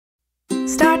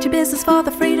Start your business for the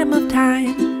freedom of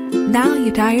time. Now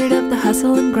you're tired of the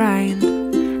hustle and grind.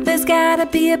 There's gotta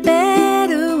be a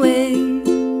better way.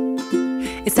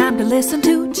 It's time to listen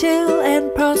to Chill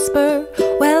and Prosper.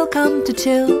 Welcome to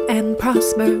Chill and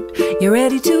Prosper. You're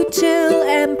ready to chill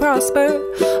and prosper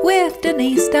with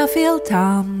Denise Duffield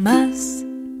Thomas.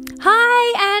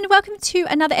 Hi, and welcome to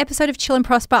another episode of Chill and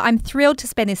Prosper. I'm thrilled to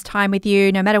spend this time with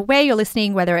you, no matter where you're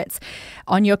listening, whether it's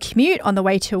on your commute, on the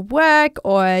way to work,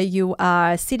 or you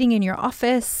are sitting in your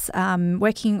office,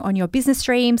 working on your business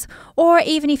dreams, or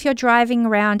even if you're driving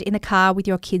around in the car with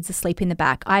your kids asleep in the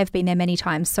back. I've been there many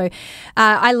times. So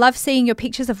I love seeing your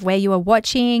pictures of where you are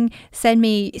watching. Send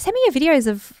me your videos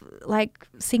of like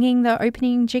singing the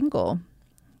opening jingle.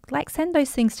 Send those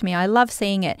things to me. I love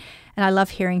seeing it and I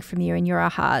love hearing from you and your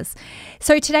ahas.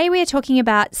 So today we are talking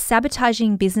about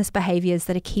sabotaging business behaviors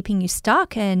that are keeping you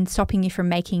stuck and stopping you from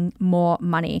making more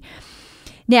money.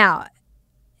 Now,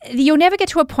 you'll never get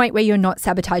to a point where you're not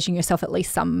sabotaging yourself at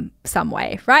least some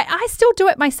way, right? I still do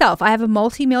it myself. I have a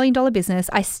multi-million-dollar business.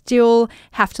 I still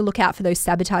have to look out for those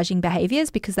sabotaging behaviors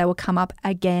because they will come up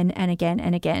again and again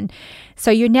and again.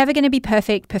 So you're never going to be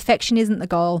perfect. Perfection isn't the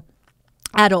goal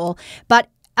at all. But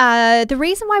the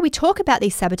reason why we talk about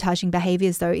these sabotaging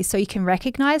behaviors, though, is so you can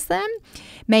recognize them,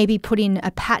 maybe put in a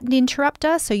pattern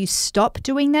interrupter so you stop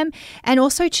doing them, and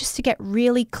also just to get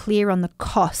really clear on the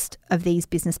cost of these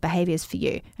business behaviors for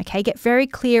you. Okay, get very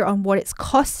clear on what it's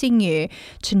costing you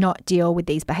to not deal with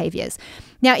these behaviors.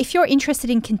 Now, if you're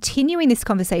interested in continuing this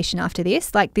conversation after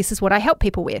this, this is what I help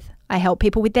people with. I help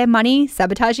people with their money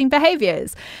sabotaging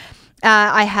behaviors.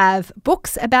 I have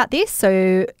books about this,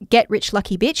 so Get Rich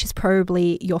Lucky Bitch is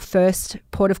probably your first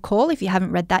port of call if you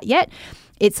haven't read that yet.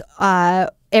 It's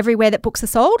everywhere that books are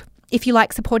sold. If you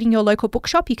like supporting your local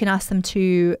bookshop, you can ask them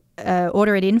to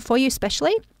order it in for you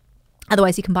specially.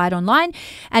 Otherwise, you can buy it online.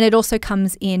 And it also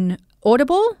comes in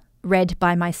Audible, read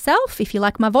by myself, if you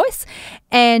like my voice,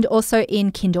 and also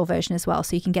in Kindle version as well,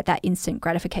 so you can get that instant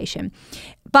gratification.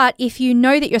 But if you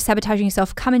know that you're sabotaging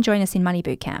yourself, come and join us in Money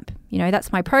Bootcamp. You know,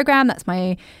 that's my program, that's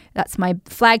my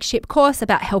flagship course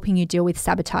about helping you deal with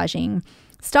sabotaging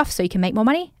stuff so you can make more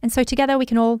money. And so together we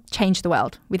can all change the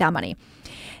world with our money.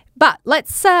 But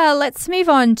let's move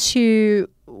on to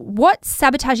what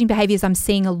sabotaging behaviors I'm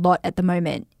seeing a lot at the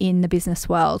moment in the business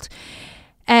world.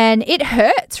 And it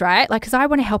hurts, right? Because I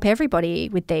want to help everybody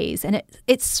with these. And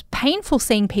it's painful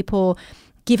seeing people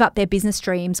give up their business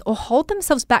dreams or hold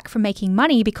themselves back from making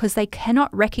money because they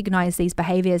cannot recognize these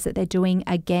behaviors that they're doing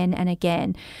again and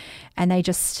again. And they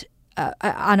just are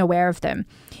unaware of them.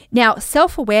 Now,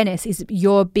 self-awareness is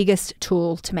your biggest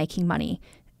tool to making money.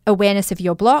 Awareness of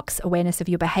your blocks, awareness of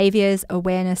your behaviors,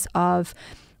 awareness of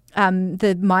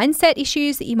the mindset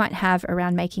issues that you might have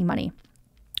around making money.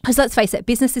 Because let's face it,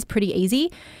 business is pretty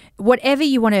easy. Whatever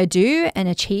you want to do and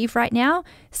achieve right now,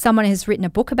 someone has written a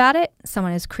book about it,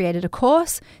 someone has created a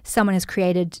course, someone has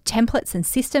created templates and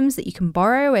systems that you can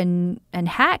borrow and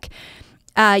hack.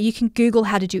 You can Google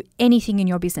how to do anything in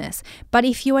your business. But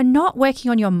if you are not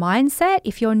working on your mindset,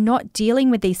 if you're not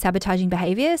dealing with these sabotaging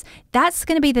behaviors, that's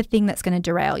going to be the thing that's going to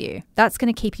derail you. That's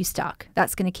going to keep you stuck.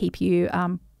 That's going to keep you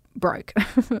broke.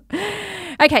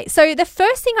 Okay, so the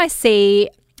first thing I see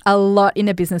a lot in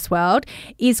the business world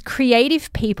is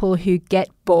creative people who get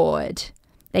bored.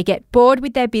 They get bored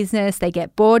with their business. They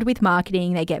get bored with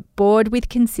marketing. They get bored with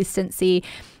consistency.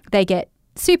 They get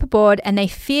super bored and they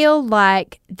feel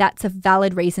like that's a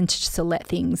valid reason to just let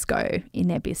things go in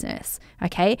their business.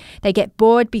 Okay. They get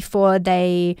bored before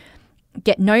they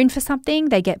get known for something.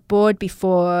 They get bored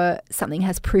before something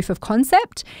has proof of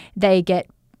concept. They get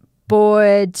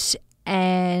bored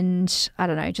and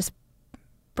just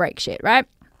break shit, right?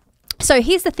 So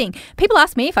here's the thing. People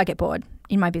ask me if I get bored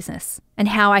in my business and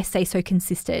how I stay so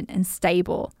consistent and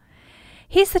stable.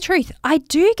 Here's the truth. I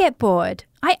do get bored.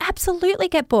 I absolutely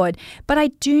get bored, but I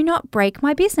do not break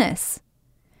my business.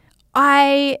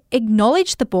 I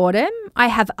acknowledge the boredom. I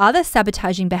have other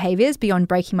sabotaging behaviors beyond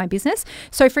breaking my business.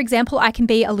 So for example, I can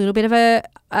be a little bit of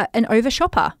an over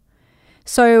shopper.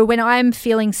 So when I'm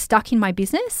feeling stuck in my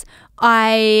business,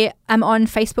 I am on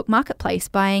Facebook Marketplace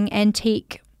buying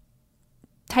antique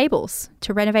tables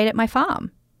to renovate at my farm.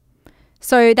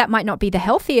 So that might not be the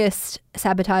healthiest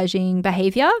sabotaging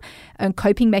behavior and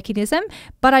coping mechanism,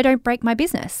 but I don't break my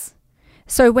business.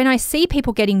 So when I see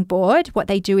people getting bored, what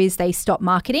they do is they stop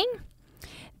marketing,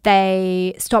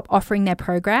 they stop offering their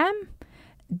program,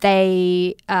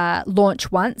 they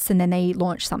launch once and then they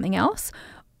launch something else.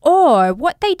 Or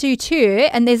what they do too,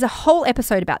 and there's a whole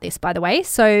episode about this, by the way.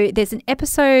 So there's an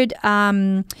episode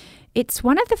It's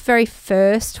one of the very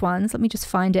first ones. Let me just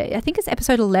find it. I think it's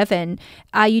episode 11,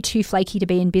 Are You Too Flaky to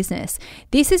Be in Business?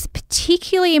 This is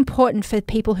particularly important for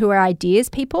people who are ideas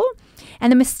people.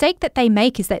 And the mistake that they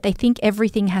make is that they think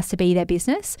everything has to be their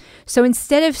business. So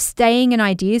instead of staying an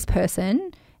ideas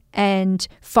person and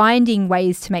finding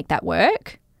ways to make that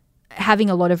work, having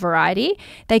a lot of variety,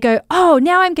 they go, oh,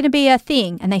 now I'm going to be a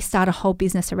thing. And they start a whole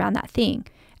business around that thing.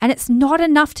 And it's not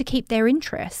enough to keep their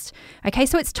interest. Okay,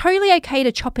 so it's totally okay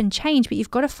to chop and change, but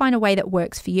you've got to find a way that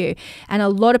works for you. And a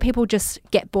lot of people just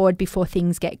get bored before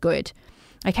things get good.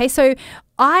 Okay, so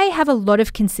I have a lot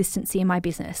of consistency in my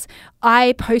business.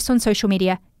 I post on social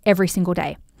media every single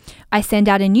day. I send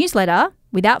out a newsletter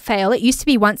without fail. It used to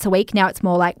be once a week. Now it's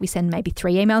more like we send maybe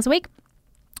 3 emails a week,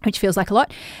 which feels like a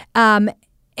lot.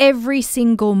 Every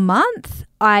single month,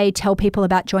 I tell people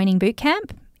about joining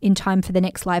bootcamp in time for the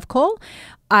next live call.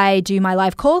 I do my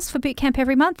live calls for bootcamp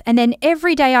every month. And then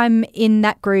every day I'm in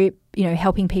that group,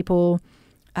 helping people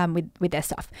with their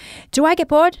stuff. Do I get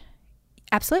bored?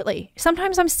 Absolutely.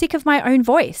 Sometimes I'm sick of my own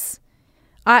voice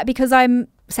because I'm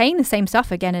saying the same stuff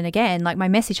again and again. Like my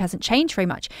message hasn't changed very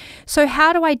much. So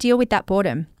how do I deal with that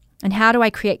boredom? And how do I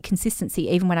create consistency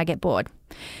even when I get bored?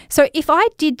 So if I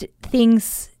did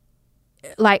things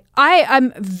like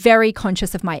I'm very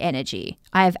conscious of my energy.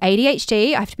 I have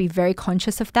ADHD. I have to be very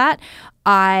conscious of that.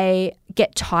 I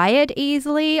get tired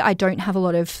easily. I don't have a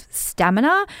lot of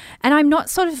stamina. And I'm not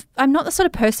the sort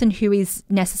of person who is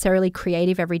necessarily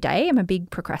creative every day. I'm a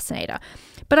big procrastinator.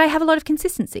 But I have a lot of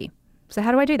consistency. So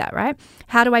how do I do that, right?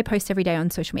 How do I post every day on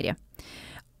social media?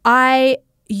 I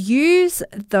use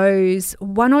those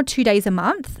 1 or 2 days a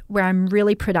month where I'm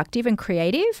really productive and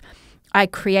creative. I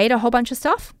create a whole bunch of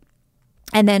stuff.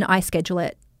 And then I schedule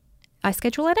it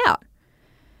out.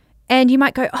 And you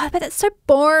might go, oh, but that's so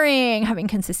boring having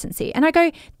consistency. And I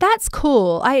go, that's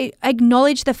cool. I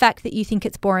acknowledge the fact that you think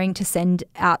it's boring to send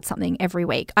out something every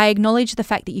week. I acknowledge the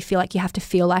fact that you feel like you have to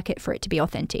feel like it for it to be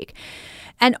authentic.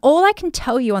 And all I can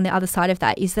tell you on the other side of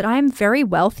that is that I am very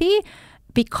wealthy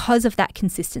because of that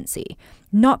consistency.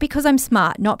 Not because I'm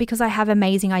smart, not because I have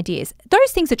amazing ideas.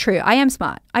 Those things are true. I am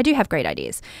smart. I do have great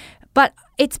ideas. But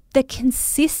it's the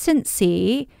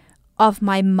consistency of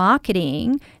my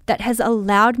marketing that has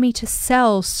allowed me to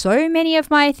sell so many of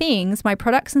my things, my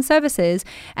products and services,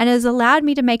 and has allowed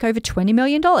me to make over $20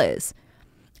 million.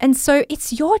 And so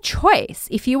it's your choice.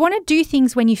 If you want to do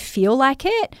things when you feel like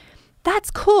it, that's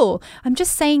cool. I'm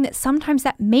just saying that sometimes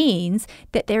that means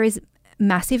that there is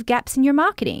massive gaps in your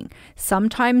marketing.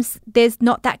 Sometimes there's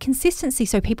not that consistency,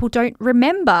 so people don't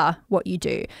remember what you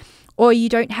do. Or you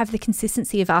don't have the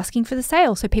consistency of asking for the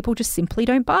sale, so people just simply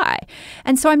don't buy.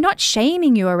 And so I'm not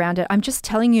shaming you around it. I'm just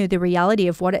telling you the reality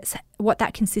of what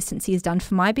that consistency has done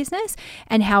for my business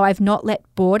and how I've not let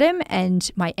boredom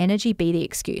and my energy be the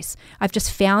excuse. I've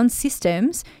just found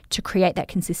systems to create that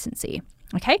consistency.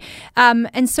 Okay.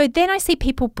 And so then I see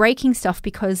people breaking stuff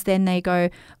because then they go,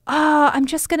 I'm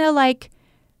just going to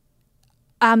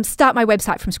start my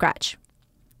website from scratch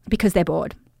because they're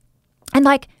bored. And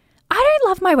I don't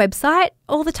love my website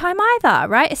all the time either,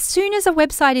 right? As soon as a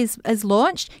website is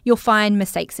launched, you'll find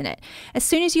mistakes in it. As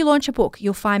soon as you launch a book,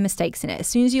 you'll find mistakes in it. As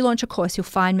soon as you launch a course, you'll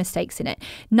find mistakes in it.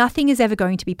 Nothing is ever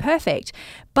going to be perfect.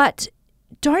 But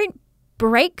don't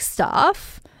break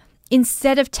stuff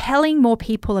instead of telling more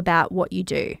people about what you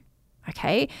do,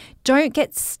 okay? Don't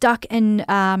get stuck and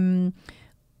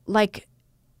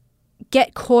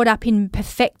get caught up in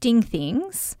perfecting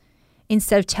things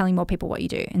instead of telling more people what you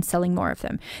do and selling more of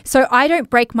them. So I don't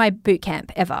break my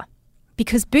bootcamp ever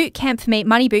because bootcamp for me,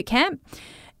 Money Bootcamp,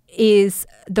 is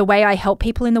the way I help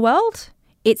people in the world.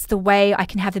 It's the way I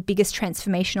can have the biggest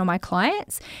transformation on my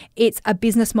clients. It's a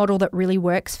business model that really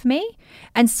works for me.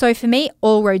 And so for me,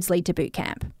 all roads lead to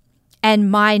bootcamp.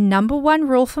 And my number one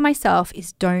rule for myself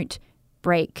is don't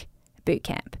break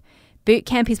bootcamp.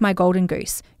 Bootcamp is my golden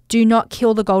goose. Do not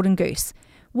kill the golden goose.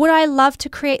 Would I love to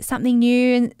create something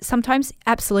new and sometimes?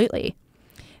 Absolutely.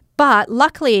 But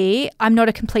luckily, I'm not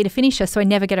a completer finisher, so I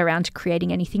never get around to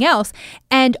creating anything else.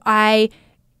 And I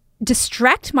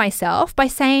distract myself by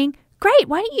saying, great,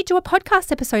 why don't you do a podcast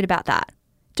episode about that?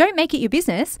 Don't make it your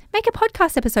business. Make a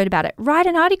podcast episode about it. Write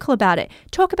an article about it.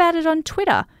 Talk about it on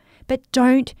Twitter. But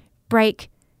don't break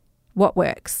what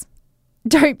works.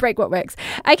 Don't break what works.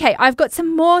 Okay, I've got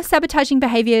some more sabotaging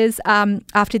behaviors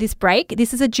after this break.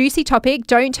 This is a juicy topic.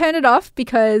 Don't turn it off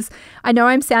because I know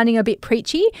I'm sounding a bit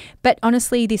preachy, but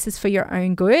honestly, this is for your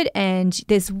own good and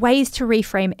there's ways to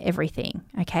reframe everything,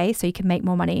 okay, so you can make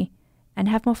more money and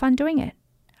have more fun doing it.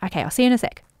 Okay, I'll see you in a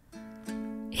sec.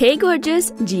 Hey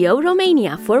gorgeous, Gio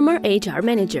Romania, former HR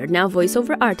manager, now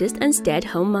voiceover artist and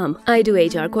stay-at-home mom. I do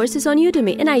HR courses on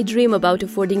Udemy and I dream about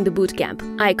affording the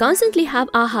bootcamp. I constantly have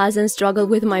ahas and struggle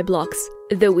with my blocks.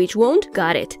 The which won't?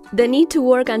 Got it. The need to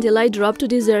work until I drop to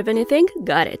deserve anything?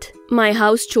 Got it. My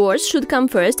house chores should come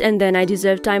first and then I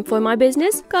deserve time for my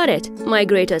business? Got it. My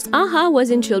greatest aha was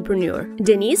in Chillpreneur.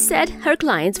 Denise said her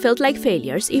clients felt like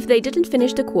failures if they didn't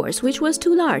finish the course, which was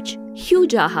too large.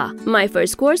 Huge aha. My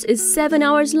first course is 7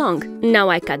 hours long. Now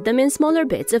I cut them in smaller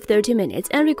bits of 30 minutes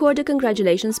and record a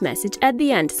congratulations message at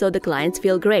the end so the clients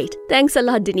feel great. Thanks a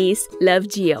lot, Denise. Love,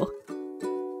 Gio.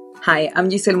 Hi, I'm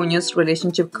Giselle Munoz,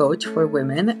 relationship coach for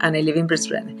women, and I live in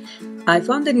Brisbane. I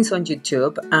found Denise on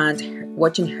YouTube, and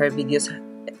watching her videos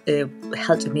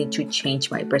helped me to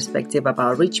change my perspective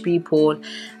about rich people,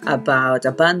 about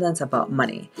abundance, about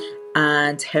money.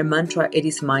 And her mantra, "It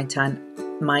is my time,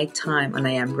 and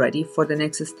I am ready for the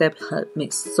next step," helped me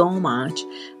so much.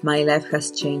 My life has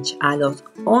changed a lot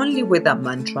only with that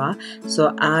mantra,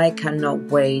 so I cannot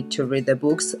wait to read the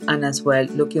books, and as well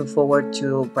looking forward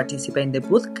to participate in the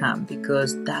bootcamp,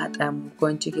 because that I'm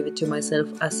going to give it to myself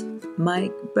as my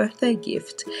birthday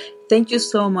gift. Thank you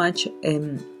so much,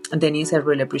 Denise. I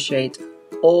really appreciate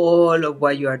all of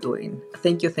what you are doing.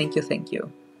 Thank you, thank you, thank you.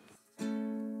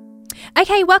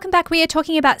 Okay, welcome back. We are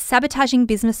talking about sabotaging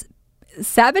business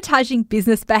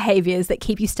behaviors that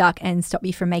keep you stuck and stop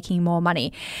you from making more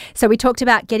money. So we talked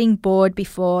about getting bored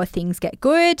before things get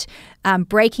good,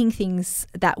 breaking things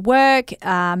that work,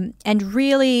 and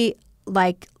really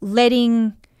like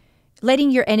letting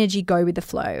your energy go with the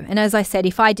flow. And as I said,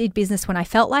 if I did business when I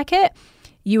felt like it,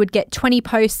 you would get 20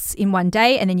 posts in one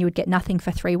day and then you would get nothing for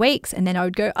 3 weeks. And then I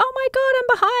would go, oh my God, I'm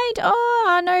behind.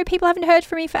 Oh no, people haven't heard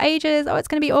from me for ages. Oh, it's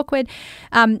going to be awkward.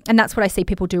 And that's what I see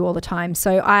people do all the time.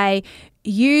 So I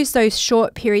use those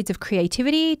short periods of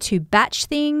creativity to batch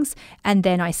things, and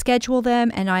then I schedule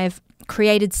them, and I've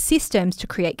created systems to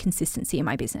create consistency in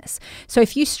my business. So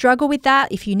if you struggle with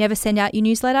that, if you never send out your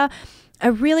newsletter,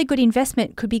 a really good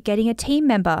investment could be getting a team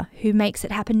member who makes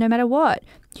it happen no matter what,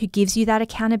 who gives you that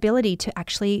accountability to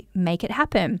actually make it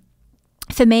happen.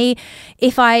 For me,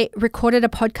 if I recorded a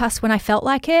podcast when I felt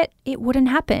like it, it wouldn't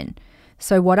happen.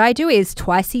 So what I do is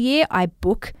twice a year, I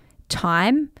book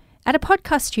time at a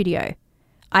podcast studio.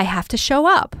 I have to show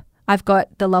up. I've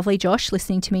got the lovely Josh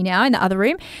listening to me now in the other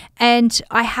room, and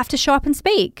I have to show up and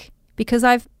speak because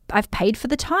I've paid for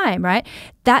the time, right?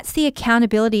 That's the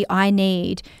accountability I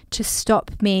need to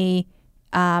stop me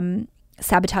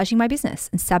sabotaging my business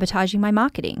and sabotaging my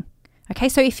marketing. Okay,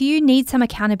 so if you need some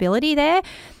accountability there,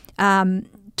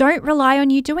 don't rely on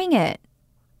you doing it.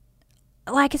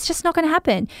 Like, it's just not going to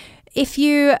happen. If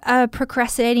you are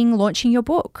procrastinating launching your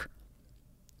book,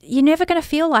 you're never going to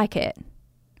feel like it.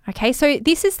 Okay, so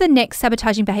this is the next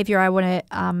sabotaging behavior I want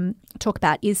to talk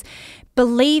about, is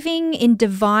believing in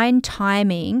divine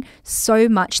timing so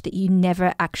much that you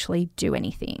never actually do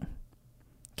anything.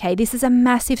 Okay, this is a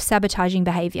massive sabotaging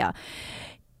behavior.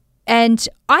 And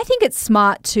I think it's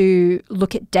smart to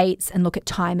look at dates and look at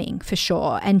timing for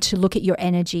sure, and to look at your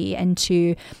energy and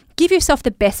to give yourself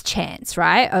the best chance,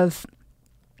 right, of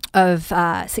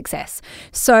success.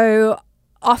 So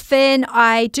often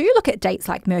I do look at dates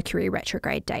like Mercury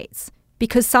retrograde dates,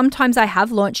 because sometimes I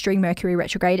have launched during Mercury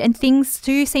retrograde and things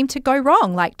do seem to go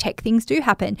wrong, like tech things do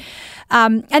happen.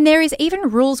 And there is even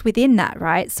rules within that,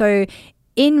 right? So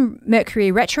in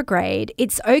Mercury retrograde,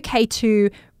 it's okay to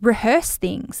rehearse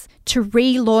things, to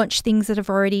relaunch things that have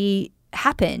already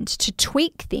happened, to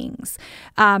tweak things,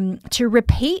 to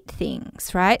repeat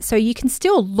things, right? So you can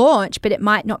still launch, but it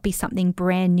might not be something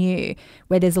brand new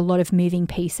where there's a lot of moving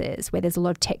pieces, where there's a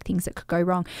lot of tech things that could go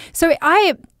wrong. So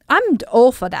I'm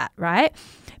all for that, right?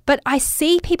 But I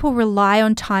see people rely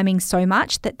on timing so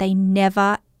much that they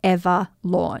never, ever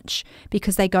launch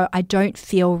because they go, I don't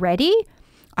feel ready.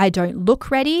 I don't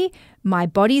look ready. My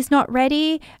body's not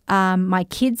ready. My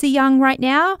kids are young right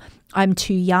now. I'm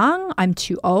too young. I'm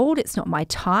too old. It's not my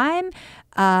time.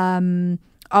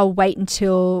 I'll wait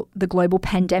until the global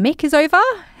pandemic is over.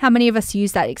 How many of us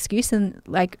use that excuse? And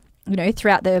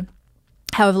throughout the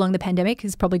however long the pandemic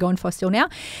is probably gone for still now.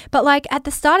 But like at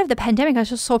the start of the pandemic, I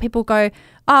just saw people go,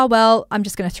 oh, well, I'm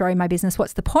just going to throw in my business.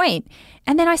 What's the point?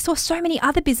 And then I saw so many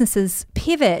other businesses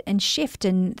pivot and shift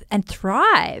and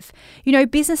thrive.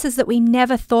 Businesses that we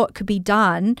never thought could be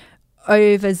done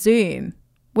over Zoom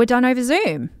were done over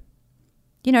Zoom.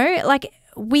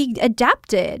 We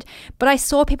adapted, but I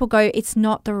saw people go, it's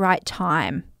not the right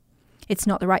time. It's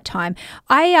not the right time.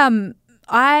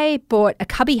 I bought a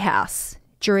cubby house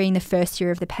during the first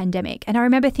year of the pandemic. And I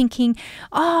remember thinking,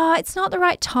 it's not the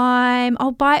right time.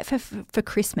 I'll buy it for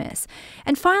Christmas.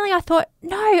 And finally I thought,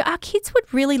 no, our kids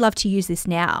would really love to use this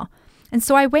now. And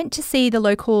so I went to see the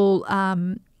local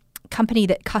company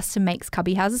that custom makes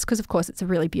cubby houses, because of course it's a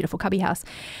really beautiful cubby house.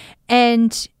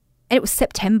 And it was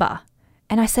September.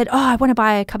 And I said, I want to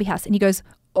buy a cubby house. And he goes,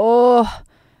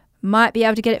 might be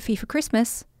able to get it for you for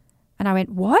Christmas. And I went,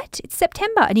 what? It's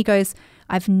September. And he goes,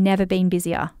 I've never been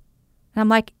busier. And I'm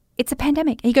like, it's a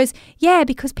pandemic. And he goes, yeah,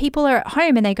 because people are at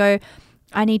home and they go,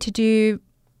 I need to do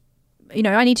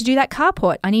that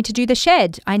carport. I need to do the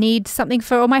shed. I need something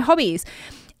for all my hobbies.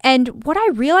 And what I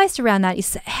realized around that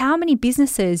is how many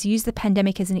businesses use the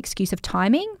pandemic as an excuse of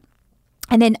timing.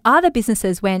 And then other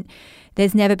businesses went,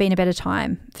 there's never been a better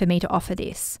time for me to offer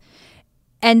this.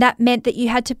 And that meant that you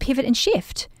had to pivot and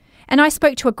shift. And I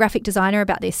spoke to a graphic designer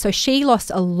about this. So she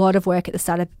lost a lot of work at the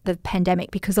start of the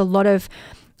pandemic because a lot of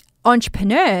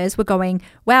entrepreneurs were going,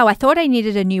 wow, I thought I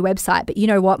needed a new website, but you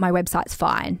know what? My website's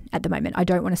fine at the moment. I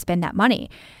don't want to spend that money.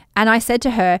 And I said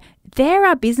to her, there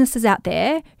are businesses out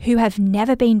there who have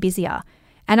never been busier.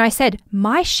 And I said,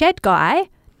 my shed guy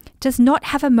does not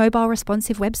have a mobile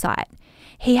responsive website.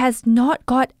 He has not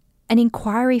got an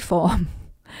inquiry form.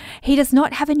 He does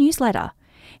not have a newsletter.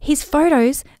 His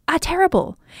photos are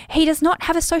terrible. He does not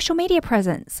have a social media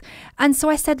presence. And so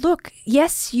I said, look,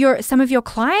 yes, some of your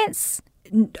clients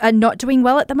are not doing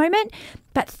well at the moment,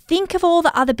 but think of all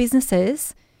the other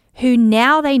businesses who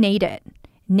now they need it.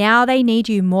 Now they need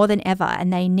you more than ever,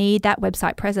 and they need that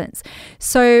website presence.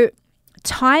 So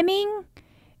timing,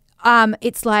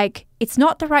 it's like, it's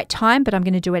not the right time, but I'm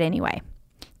going to do it anyway.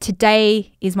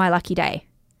 Today is my lucky day.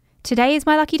 Today is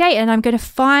my lucky day, and I'm going to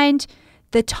find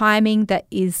the timing that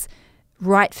is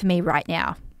right for me right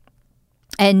now.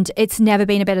 And it's never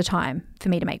been a better time for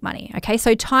me to make money. Okay,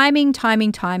 so timing.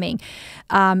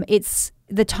 It's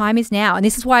the time is now. And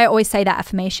this is why I always say that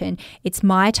affirmation. It's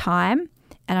my time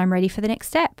and I'm ready for the next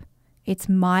step. It's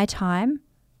my time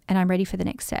and I'm ready for the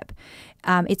next step.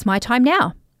 It's my time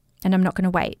now and I'm not going to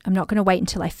wait. I'm not going to wait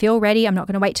until I feel ready. I'm not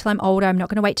going to wait till I'm older. I'm not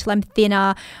going to wait till I'm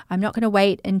thinner. I'm not going to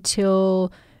wait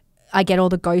until I get all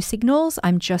the go signals.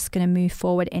 I'm just going to move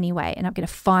forward anyway, and I'm going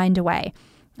to find a way.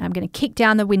 I'm going to kick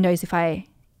down the windows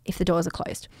if the doors are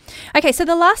closed. Okay, so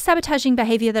the last sabotaging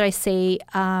behavior that I see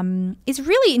is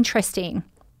really interesting,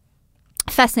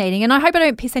 fascinating, and I hope I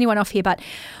don't piss anyone off here, but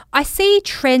I see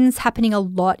trends happening a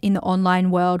lot in the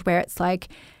online world where it's like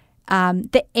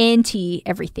the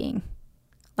anti-everything.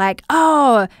 Like,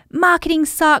 marketing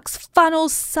sucks,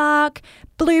 funnels suck,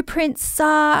 blueprints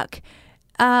suck,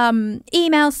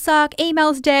 emails suck,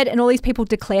 emails dead, and all these people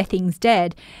declare things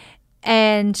dead.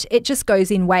 And it just goes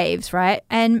in waves, right?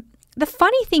 And the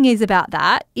funny thing is about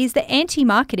that is the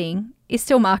anti-marketing is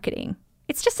still marketing.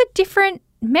 It's just a different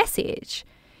message.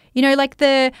 You know, like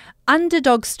the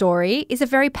underdog story is a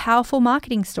very powerful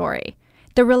marketing story.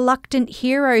 The reluctant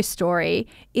hero story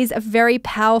is a very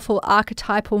powerful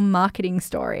archetypal marketing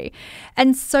story.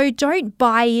 And so don't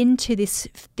buy into this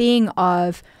thing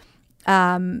of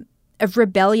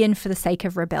rebellion for the sake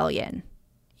of rebellion,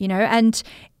 you know, and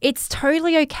it's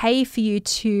totally okay for you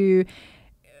to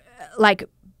like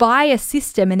buy a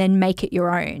system and then make it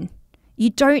your own. You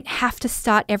don't have to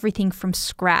start everything from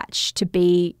scratch to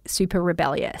be super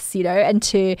rebellious, you know, and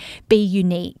to be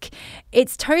unique.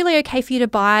 It's totally okay for you to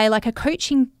buy like a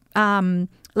coaching,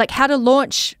 like how to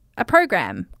launch a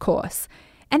program course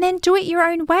and then do it your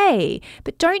own way.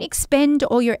 But don't expend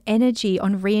all your energy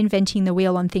on reinventing the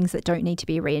wheel on things that don't need to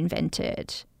be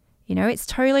reinvented. You know, it's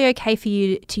totally okay for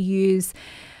you to use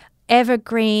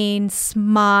evergreen,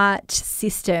 smart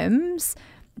systems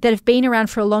that have been around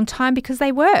for a long time because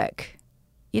they work.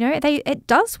 You know, it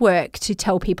does work to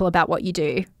tell people about what you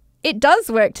do. It does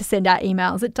work to send out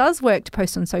emails. It does work to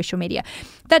post on social media.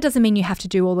 That doesn't mean you have to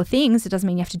do all the things. It doesn't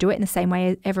mean you have to do it in the same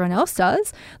way everyone else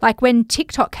does. Like when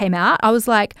TikTok came out, I was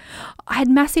like, I had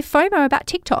massive FOMO about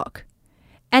TikTok.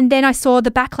 And then I saw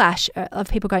the backlash of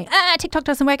people going, TikTok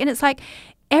doesn't work. And it's like,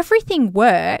 everything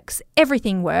works,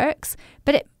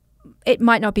 but it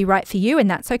might not be right for you, and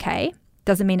that's okay.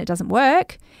 Doesn't mean it doesn't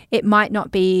work. It might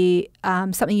not be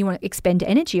something you want to expend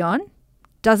energy on.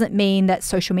 Doesn't mean that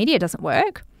social media doesn't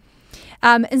work.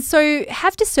 And so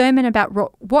have discernment about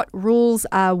what rules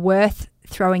are worth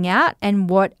throwing out and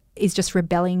what is just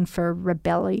rebelling for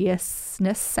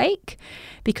rebelliousness sake,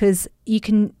 because you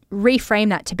can reframe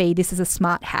that to be, this is a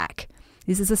smart hack.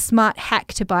 This is a smart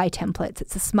hack to buy templates.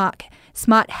 It's a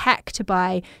smart hack to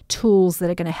buy tools that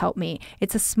are going to help me.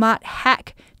 It's a smart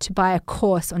hack to buy a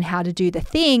course on how to do the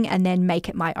thing and then make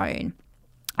it my own.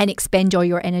 and expend all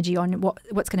your energy on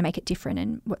what's going to make it different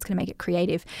and what's going to make it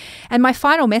creative. And my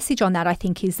final message on that, I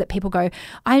think, is that people go,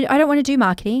 I don't want to do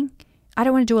marketing. I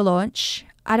don't want to do a launch.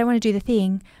 I don't want to do the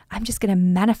thing. I'm just going to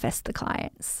manifest the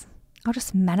clients. I'll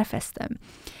just manifest them.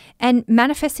 And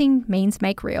manifesting means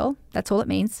make real. That's all it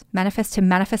means. To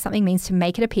manifest something means to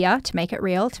make it appear, to make it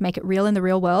real in the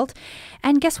real world.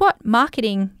 And guess what?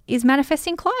 Marketing is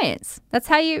manifesting clients. That's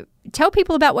how you tell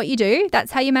people about what you do.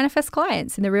 That's how you manifest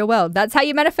clients in the real world. That's how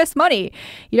you manifest money.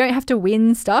 You don't have to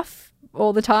win stuff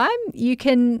all the time. You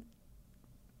can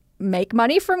make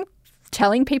money from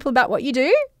telling people about what you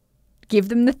do, give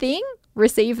them the thing,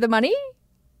 receive the money,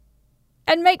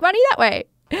 and make money that way.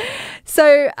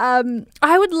 So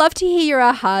I would love to hear your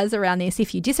ahas around this.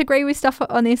 If you disagree with stuff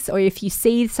on this, or if you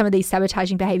see some of these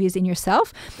sabotaging behaviors in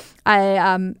yourself,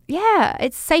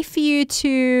 it's safe for you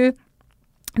to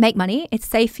make money. It's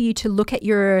safe for you to look at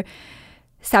your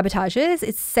sabotages.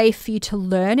 It's safe for you to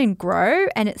learn and grow,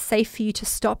 and it's safe for you to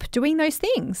stop doing those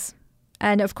things.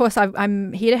 And of course,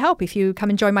 I'm here to help. If you come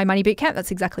and join my Money Bootcamp,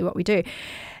 that's exactly what we do.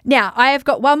 Now, I have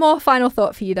got one more final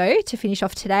thought for you, though, to finish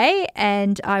off today,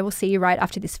 and I will see you right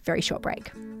after this very short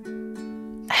break.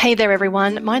 Hey there,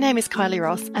 everyone. My name is Kylie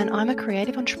Ross, and I'm a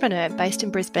creative entrepreneur based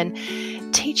in Brisbane,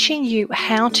 teaching you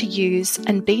how to use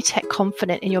and be tech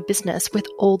confident in your business with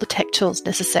all the tech tools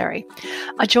necessary.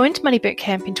 I joined Money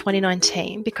Bootcamp in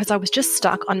 2019 because I was just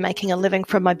stuck on making a living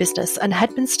from my business and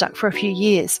had been stuck for a few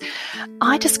years.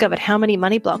 I discovered how many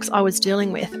money blocks I was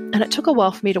dealing with, and it took a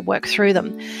while for me to work through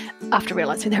them after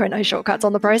realizing there are no shortcuts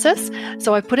on the process.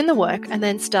 So I put in the work and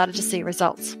then started to see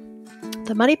results.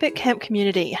 The Money Bootcamp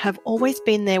community have always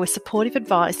been there with supportive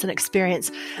advice and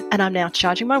experience, and I'm now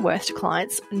charging my worth to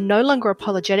clients, no longer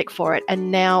apologetic for it,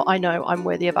 and now I know I'm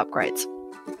worthy of upgrades.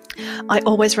 I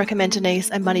always recommend Denise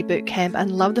and Money Bootcamp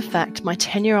and love the fact my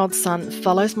 10-year-old son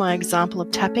follows my example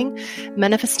of tapping,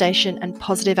 manifestation, and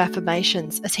positive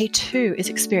affirmations as he too is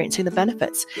experiencing the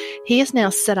benefits. He is now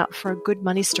set up for a good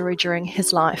money story during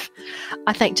his life.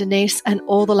 I thank Denise and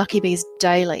all the Lucky Bees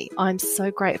daily. I'm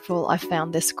so grateful I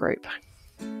found this group.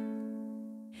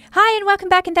 Hi and welcome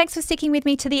back, and thanks for sticking with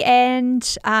me to the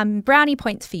end. Brownie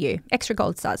points for you, extra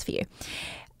gold stars for you.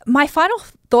 My final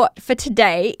thought for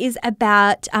today is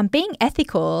about being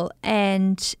ethical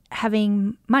and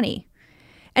having money.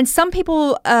 And some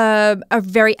people are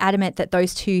very adamant that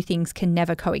those two things can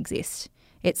never coexist.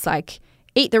 It's like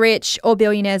eat the rich, all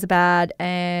billionaires are bad,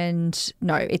 and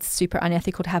no, it's super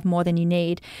unethical to have more than you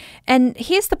need. And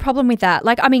here's the problem with that.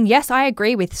 Yes, I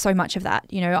agree with so much of that.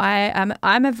 You know,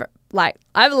 I'm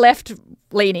left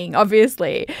leaning,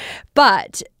 obviously,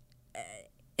 but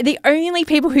the only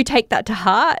people who take that to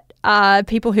heart are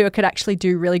people who could actually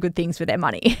do really good things with their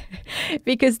money.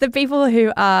 Because the people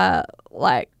who are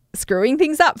screwing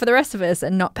things up for the rest of us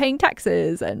and not paying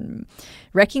taxes and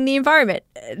wrecking the environment,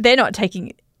 they're not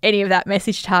taking any of that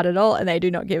message to heart at all, and they do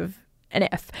not give an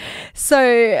F.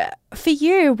 So for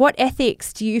you, what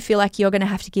ethics do you feel like you're going to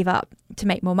have to give up to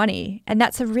make more money? And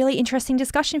that's a really interesting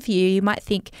discussion for you. You might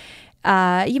think,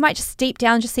 you might just deep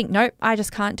down just think, nope, I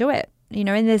just can't do it. You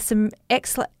know, and there's some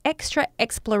extra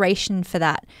exploration for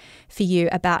that for you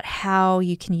about how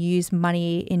you can use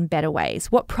money in better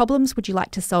ways. What problems would you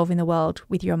like to solve in the world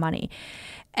with your money?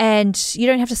 And you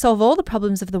don't have to solve all the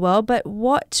problems of the world, but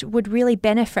what would really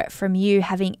benefit from you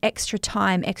having extra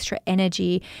time, extra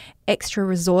energy, extra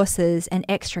resources, and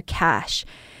extra cash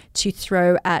to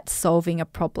throw at solving a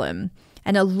problem?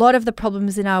 And a lot of the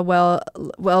problems in our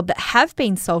world that have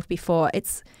been solved before,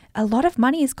 a lot of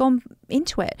money has gone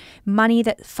into it. Money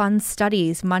that funds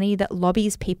studies, money that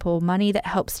lobbies people, money that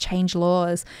helps change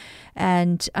laws.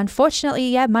 And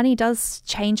unfortunately, money does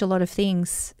change a lot of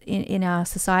things in our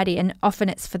society, and often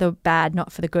it's for the bad,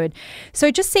 not for the good. So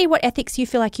just see what ethics you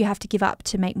feel like you have to give up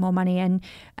to make more money, and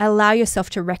allow yourself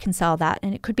to reconcile that.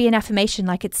 And it could be an affirmation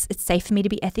like it's safe for me to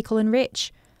be ethical and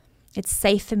rich. It's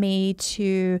safe for me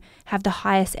to have the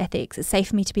highest ethics. It's safe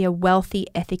for me to be a wealthy,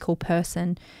 ethical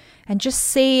person. And just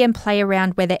see and play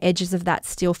around where the edges of that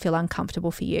still feel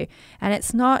uncomfortable for you. And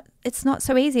it's not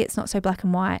so easy. It's not so black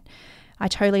and white. I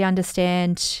totally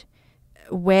understand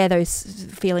where those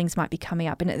feelings might be coming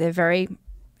up, and it's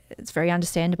very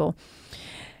understandable.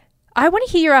 I want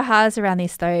to hear your ahas around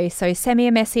this though. So send me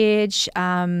a message,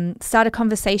 start a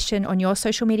conversation on your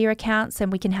social media accounts,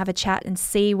 and we can have a chat and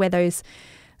see where those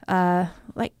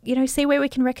see where we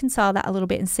can reconcile that a little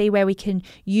bit, and see where we can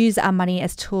use our money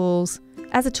as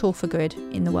a tool for good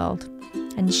in the world,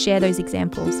 and share those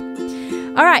examples.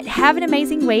 All right, have an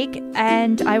amazing week,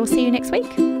 and I will see you next week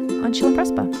on Chill and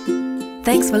Prosper.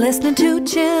 Thanks for listening to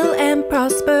Chill and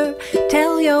Prosper.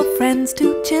 Tell your friends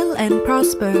to chill and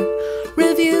prosper.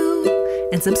 Review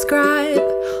and subscribe.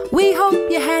 We hope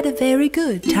you had a very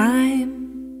good time.